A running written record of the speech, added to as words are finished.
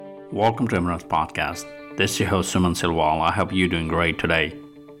Welcome to Emrons Podcast. This is your host Suman Silwal. I hope you're doing great today.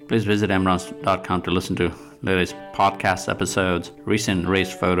 Please visit emrons.com to listen to latest podcast episodes, recent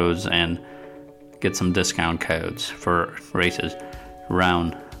race photos, and get some discount codes for races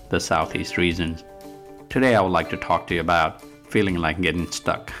around the Southeast regions. Today I would like to talk to you about feeling like getting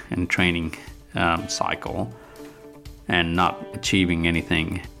stuck in training cycle and not achieving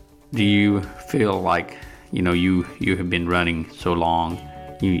anything. Do you feel like you have been running so long,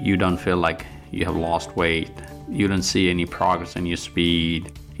 you don't feel like you have lost weight, you don't see any progress in your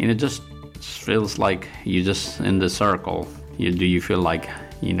speed, and it just feels like you're just in the circle? Do you feel like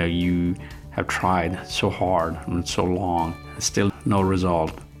you have tried so hard and so long, still no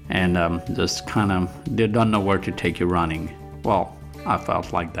result, and just kind of they don't know where to take you running? Well, I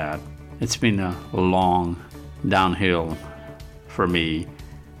felt like that. It's been a long downhill for me.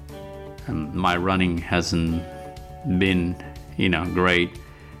 My running hasn't been great.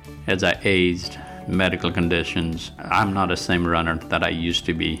 As I aged, medical conditions, I'm not the same runner that I used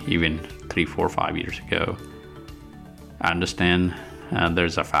to be even 3, 4, 5 years ago. I understand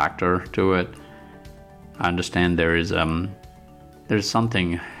there's a factor to it. I understand there's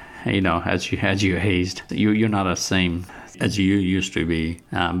something, as you aged, you're not the same as you used to be.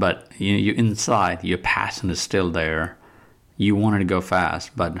 But you inside, your passion is still there. You wanted to go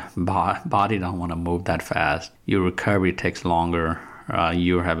fast, but body don't want to move that fast. Your recovery takes longer.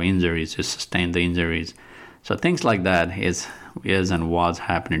 You have injuries, you sustain the injuries. So things like that is and was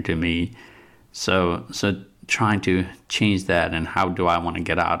happening to me. So trying to change that, and how do I want to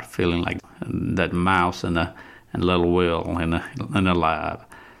get out feeling like that mouse in a little wheel in a lab,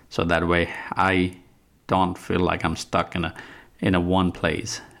 so that way I don't feel like I'm stuck in a one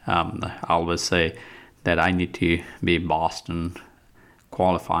place. I always say that I need to be Boston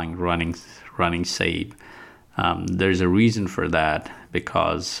qualifying, running safe. There's a reason for that,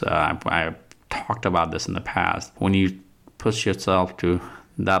 because I talked about this in the past. When you push yourself to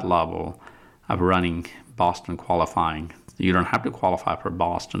that level of running Boston qualifying, you don't have to qualify for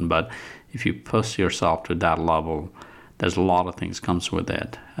Boston, but if you push yourself to that level, there's a lot of things comes with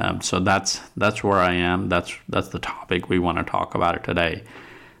it. So that's where I am. That's the topic we want to talk about it today.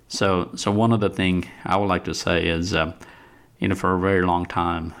 So one of the things I would like to say is, for a very long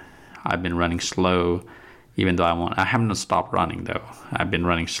time, I've been running slow, even though I haven't stopped running though. I've been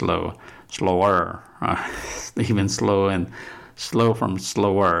running slower, even slow from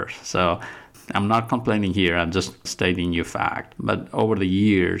slower. So I'm not complaining here. I'm just stating you fact. But over the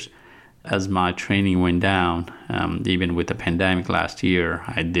years, as my training went down, even with the pandemic last year,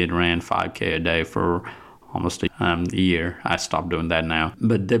 I did ran 5K a day for almost a year. I stopped doing that now.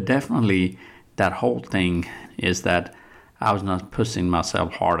 But definitely that whole thing is that I was not pushing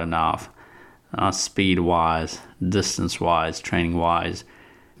myself hard enough, speed-wise, distance-wise, training-wise.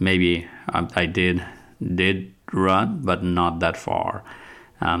 Maybe I did run, but not that far.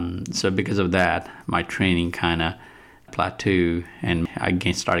 So because of that, my training kind of plateaued, and I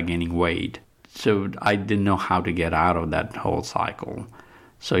started gaining weight. So I didn't know how to get out of that whole cycle.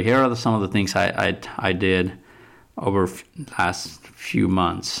 So here are some of the things I did over last few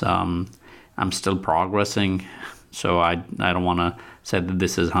months. I'm still progressing, so I don't want to say that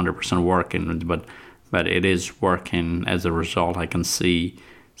this is 100% working, but it is working. As a result, I can see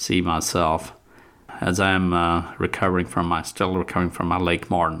myself as I'm still recovering from my Lake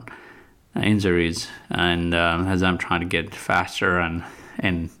Martin injuries, and as I'm trying to get faster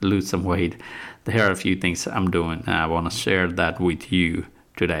and lose some weight. Here are a few things I'm doing, and I want to share that with you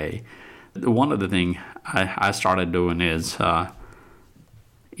today. One of the things I started doing is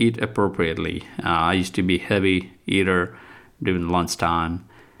eat appropriately. I used to be heavy eater during lunchtime,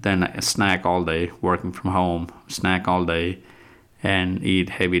 then I snack all day, working from home, snack all day, and eat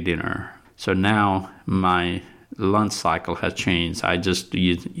heavy dinner. So now my lunch cycle has changed. I just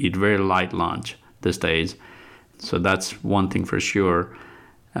eat very light lunch these days. So that's one thing for sure.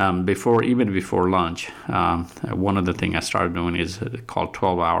 Before lunch, one of the things I started doing is called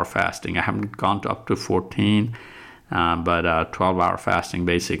 12-hour fasting. I haven't gone up to 14, but 12-hour fasting,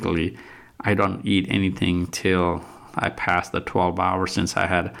 basically, I don't eat anything till I pass the 12 hours since I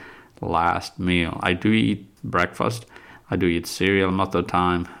had last meal. I do eat breakfast. I do eat cereal most of the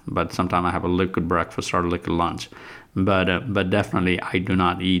time, but sometimes I have a liquid breakfast or liquid lunch. But definitely I do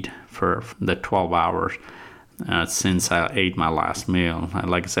not eat for the 12 hours since I ate my last meal.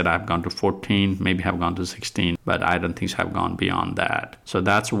 Like I said, I've gone to 14, maybe have gone to 16, but I don't think I've gone beyond that. So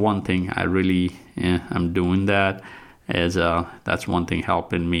that's one thing I really am doing that. That's one thing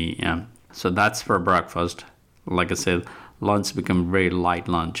helping me. So that's for breakfast. Like I said, lunch become very light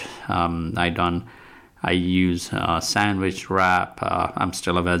lunch. I use sandwich wrap. I'm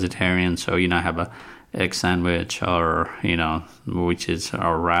still a vegetarian, so I have a egg sandwich, or which is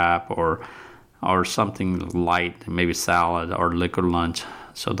a wrap, or something light, maybe salad or liquid lunch.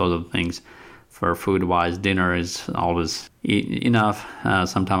 So those are the things. For food wise, dinner is always enough.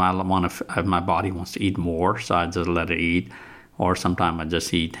 Sometimes my body wants to eat more, so I just let it eat, or sometimes I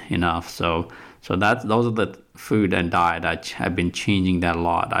just eat enough. So those are the food and diet. I've been changing that a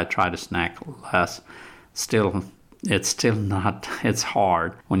lot. I try to snack less. It's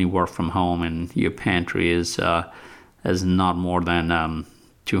hard when you work from home and your pantry is not more than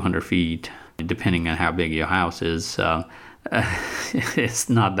 200 feet, depending on how big your house is. It's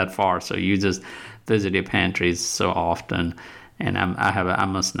not that far, so you just visit your pantries so often. And I'm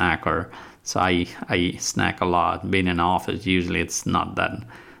a snacker, so I snack a lot. Being in the office, usually it's not that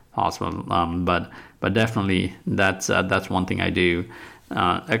possible, but definitely that's one thing I do.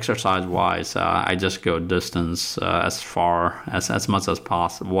 Exercise wise, I just go distance as far as much as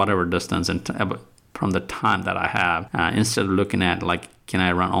possible, whatever distance, and from the time that I have, instead of looking at like, can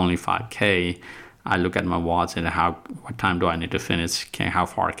I run only 5K, I look at my watch and what time do I need to finish? How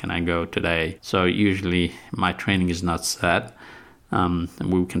far can I go today? So usually my training is not set.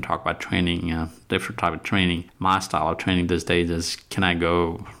 We can talk about training, different type of training. My style of training these days is, can I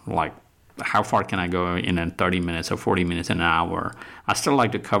go how far can I go in 30 minutes or 40 minutes, an hour? I still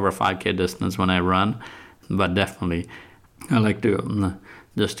like to cover 5K distance when I run, but definitely I like to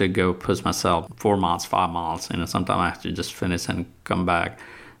just to go push myself 4 miles, 5 miles. Sometimes I have to just finish and come back.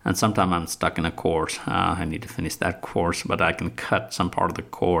 And sometimes I'm stuck in a course. I need to finish that course, but I can cut some part of the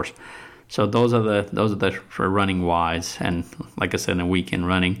course. So those are the for running wise. And like I said, in a weekend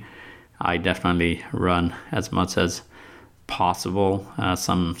running, I definitely run as much as possible.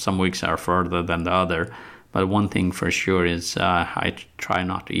 Some weeks are further than the other, but one thing for sure is I try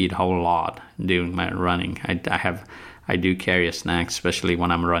not to eat a whole lot during my running. I do carry a snack, especially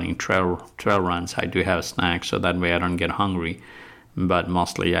when I'm running trail runs. I do have a snack, so that way I don't get hungry. But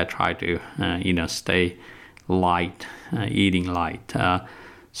mostly I try to stay light, eating light.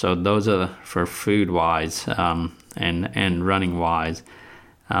 So those are for food wise and running wise.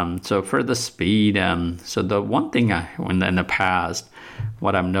 So for the speed, so the one thing in the past,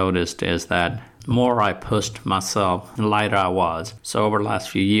 what I've noticed is that more I pushed myself, the lighter I was. So over the last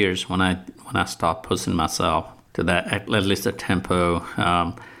few years, when I stopped pushing myself to that at least a tempo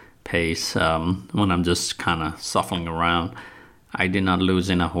pace, when I'm just kind of shuffling around, I did not lose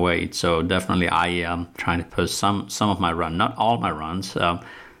enough weight. So definitely I am trying to push some of my run, not all my runs.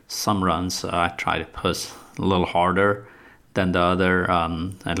 Some runs I try to push a little harder than the other,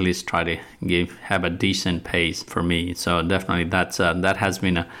 at least try to have a decent pace for me. So definitely that has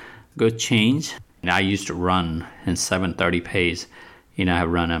been a good change. I used to run in 7:30 pace. I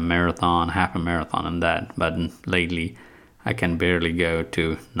have run a marathon, half a marathon and that, but lately I can barely go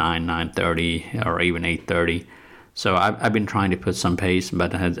to 9:30 or even 8:30. So I've been trying to put some pace,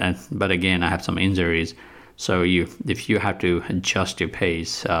 but again I have some injuries. So if you have to adjust your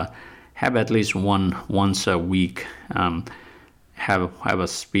pace, have at least once a week, have a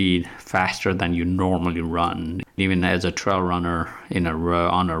speed faster than you normally run. Even as a trail runner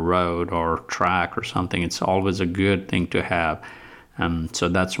on a road or track or something, it's always a good thing to have. So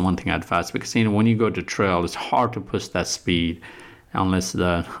that's one thing I'd advise, because when you go to trail, it's hard to push that speed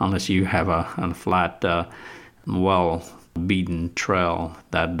unless you have a flat, well beaten trail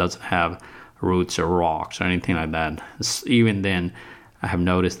that doesn't have roots or rocks or anything like that. Even then, I have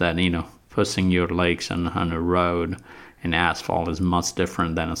noticed that pushing your legs on a road in asphalt is much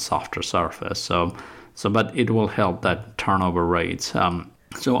different than a softer surface. So but it will help that turnover rates.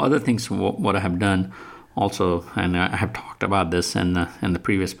 So other things what I have done also, and I have talked about this in the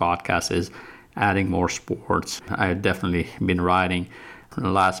previous podcast, is adding more sports. I have definitely been riding.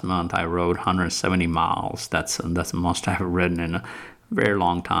 Last month I rode 170 miles. That's the most I've ridden in a very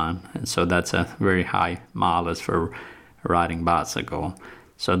long time, and so that's a very high mileage for riding bicycle.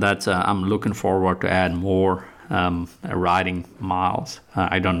 So that's I'm looking forward to add more riding miles.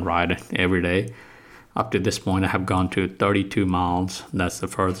 I don't ride it every day. Up to this point I have gone to 32 miles. That's the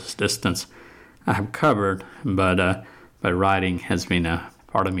furthest distance I have covered, but riding has been a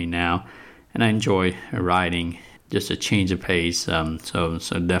part of me now, and I enjoy riding, just a change of pace. So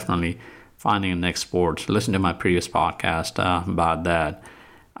definitely finding a next sport. Listen to my previous podcast about that.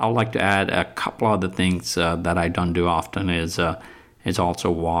 I would like to add a couple other things that I don't do often is also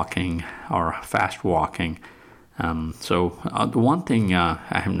walking or fast walking. So the one thing I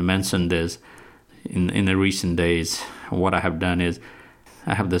haven't mentioned is in the recent days, what I have done is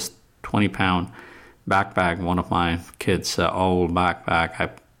I have this 20-pound backpack, one of my kids' old backpack.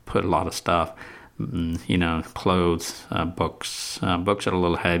 I put a lot of stuff, clothes, books. Books are a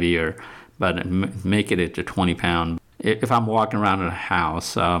little heavier, but make it to 20 pounds. If I'm walking around in a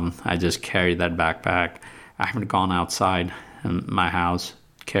house, I just carry that backpack. I haven't gone outside my house,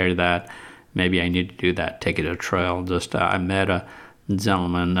 carry that. Maybe I need to do that, take it to a trail. I met a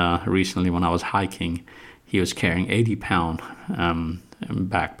gentleman recently when I was hiking. He was carrying 80-pound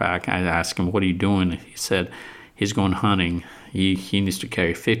backpack. I asked him, what are you doing? He said he's going hunting. He needs to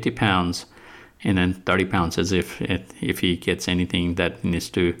carry 50 pounds and then 30 pounds as if he gets anything that he needs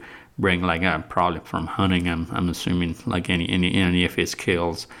to bring, like probably from hunting. I'm assuming like any of his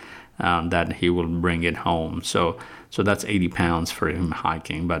kills that he will bring it home. So that's 80 pounds for him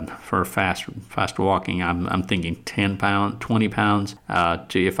hiking. But for fast walking, I'm thinking 10 pounds, 20 pounds.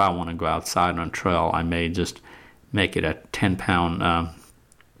 If I want to go outside on a trail, I may just make it a 10-pound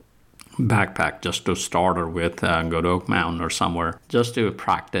backpack just to start her with, go to Oak Mountain or somewhere just to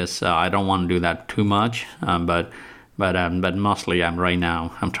practice. I don't want to do that too much, but mostly right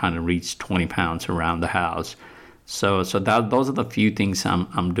now I'm trying to reach 20 pounds around the house. So those are the few things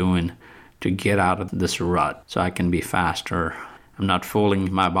I'm doing to get out of this rut so I can be faster. I'm not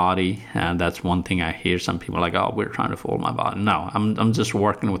fooling my body, and that's one thing I hear some people like, oh, we're trying to fool my body. No, I'm just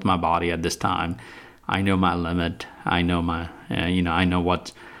working with my body at this time. I know my limit. I know I know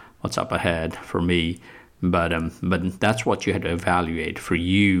what's up ahead for me, but that's what you have to evaluate for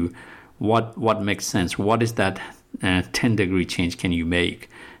you. What makes sense? What is that 10-degree change can you make?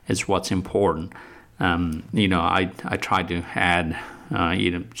 Is what's important. I try to add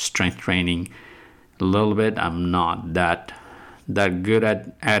strength training a little bit. I'm not that good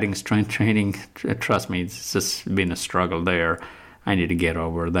at adding strength training. Trust me, it's just been a struggle there. I need to get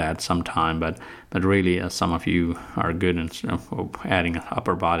over that sometime, but really some of you are good in adding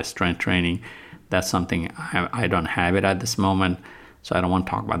upper body strength training. That's something I don't have it at this moment, so I don't want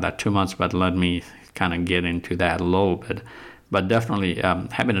to talk about that too much, but let me kind of get into that a little bit. But definitely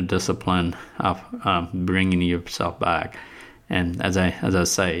having a discipline of bringing yourself back. And as I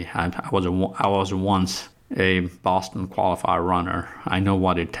say, I was once a Boston qualified runner. I know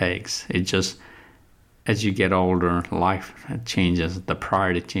what it takes. It just, as you get older, life changes, the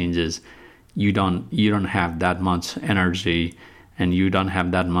priority changes. You don't have that much energy, and you don't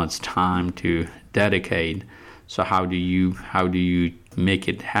have that much time to dedicate. So how do you make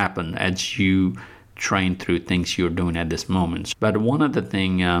it happen as you train through things you're doing at this moment? But one of the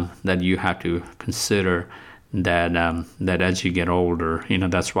things that you have to consider that as you get older,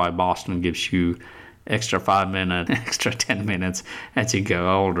 that's why Boston gives you extra 5 minutes, extra 10 minutes as you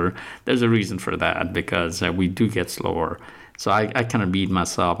go older. There's a reason for that, because we do get slower. So I kind of beat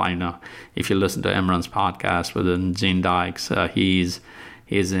myself. I know if you listen to Emran's podcast with Gene Dykes, he's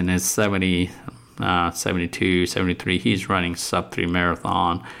in his 72, 73. He's running sub-3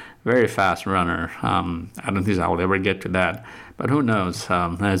 marathon. Very fast runner. I don't think I will ever get to that, but who knows?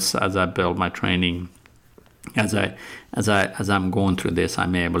 As I build my training, as I'm going through this, I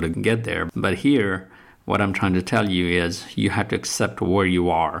may be able to get there. But here, what I'm trying to tell you is you have to accept where you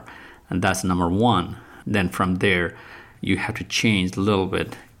are, and that's number one. Then from there, you have to change a little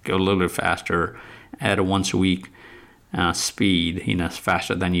bit, go a little bit faster, add a once a week speed,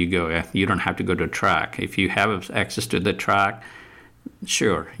 faster than you go. You don't have to go to track. If you have access to the track,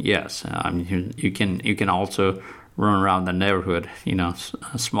 sure, yes. You can also run around the neighborhood,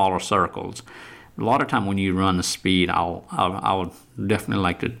 smaller circles. A lot of time when you run the speed, I would definitely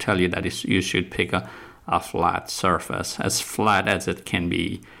like to tell you that you should pick a flat surface, as flat as it can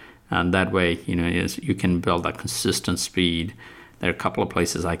be. And that way, you can build a consistent speed. There are a couple of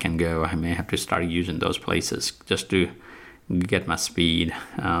places I can go. I may have to start using those places just to get my speed.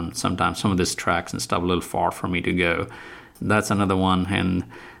 Sometimes some of these tracks and stuff a little far for me to go. That's another one. And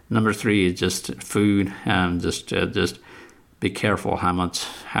number 3 is just food. Just be careful how much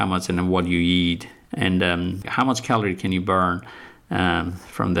and what you eat, and how much calorie can you burn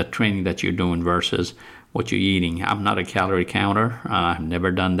from the training that you're doing versus what you're eating. I'm not a calorie counter. I've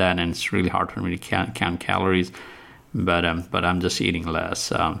never done that, and it's really hard for me to count calories. But I'm just eating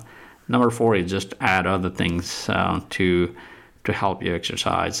less. Number 4 is just add other things to help you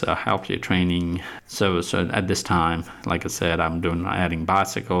exercise, help your training. So at this time, like I said, I'm adding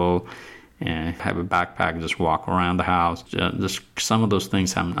bicycle, and have a backpack, just walk around the house. Just some of those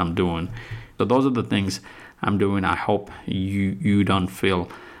things I'm doing. So those are the things I'm doing. I hope you don't feel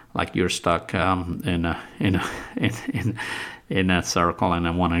like you're stuck in a circle and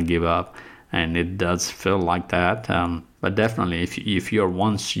I want to give up. And it does feel like that. But definitely, if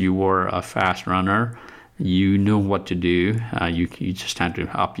you were a fast runner, you know what to do. You just have to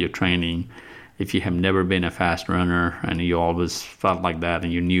up your training. If you have never been a fast runner and you always felt like that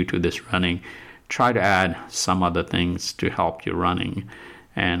and you're new to this running, try to add some other things to help you running.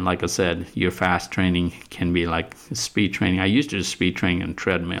 And like I said, your fast training can be like speed training. I used to do speed training and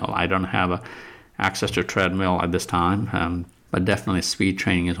treadmill. I don't have access to treadmill at this time, but definitely speed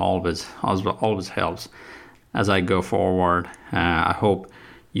training is always helps as I go forward. I hope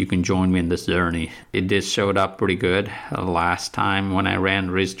you can join me in this journey. It did showed up pretty good last time when I ran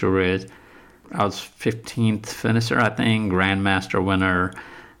Ridge to Ridge. I was 15th finisher, I think, Grandmaster winner.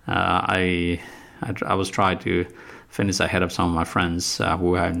 I was trying to finish ahead of some of my friends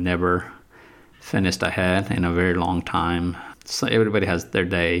who have never finished ahead in a very long time. So everybody has their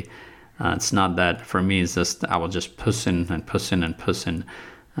day. It's not that for me. It's just I was just pushing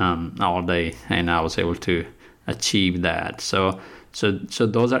all day, and I was able to achieve that. So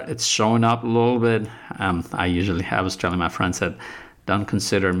those are, it's showing up a little bit. I was telling my friends that don't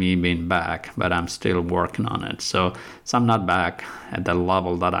consider me being back, but I'm still working on it. So I'm not back at the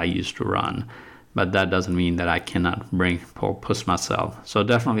level that I used to run, but that doesn't mean that I cannot push myself. So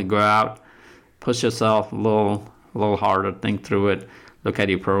definitely go out, push yourself a little harder, think through it, look at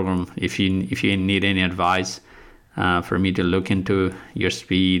your program. If you need any advice for me to look into your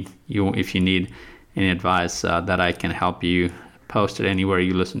speed, if you need any advice that I can help you, post it anywhere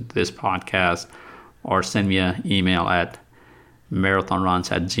you listen to this podcast, or send me an email at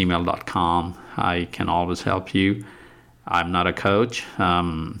marathonruns@gmail.com. I can always help you. I'm not a coach.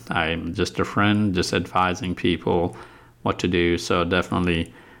 I'm just a friend, just advising people what to do. So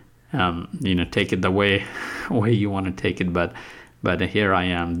definitely, take it the way you want to take it. But here I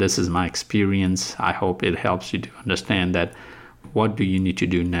am. This is my experience. I hope it helps you to understand that what do you need to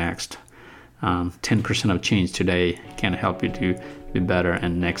do next. 10% of change today can help you to be better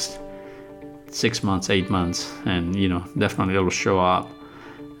in next 6 months, 8 months, and definitely it will show up.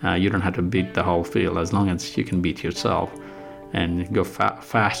 You don't have to beat the whole field as long as you can beat yourself and go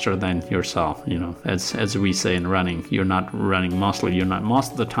faster than yourself. As we say in running, you're not running most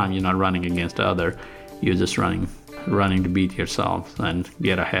of the time you're not running against other. You're just running to beat yourself and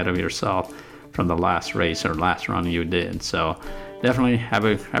get ahead of yourself from the last race or last run you did. So definitely have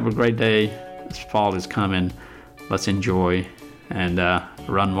a great day. This fall is coming. Let's enjoy and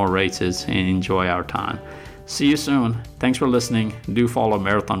run more races and enjoy our time. See you soon. Thanks for listening. Do follow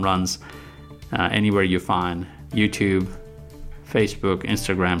Marathon Runs anywhere you find YouTube, Facebook,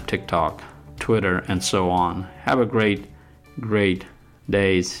 Instagram, TikTok, Twitter, and so on. Have a great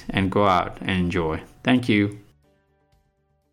days and go out and enjoy. Thank you.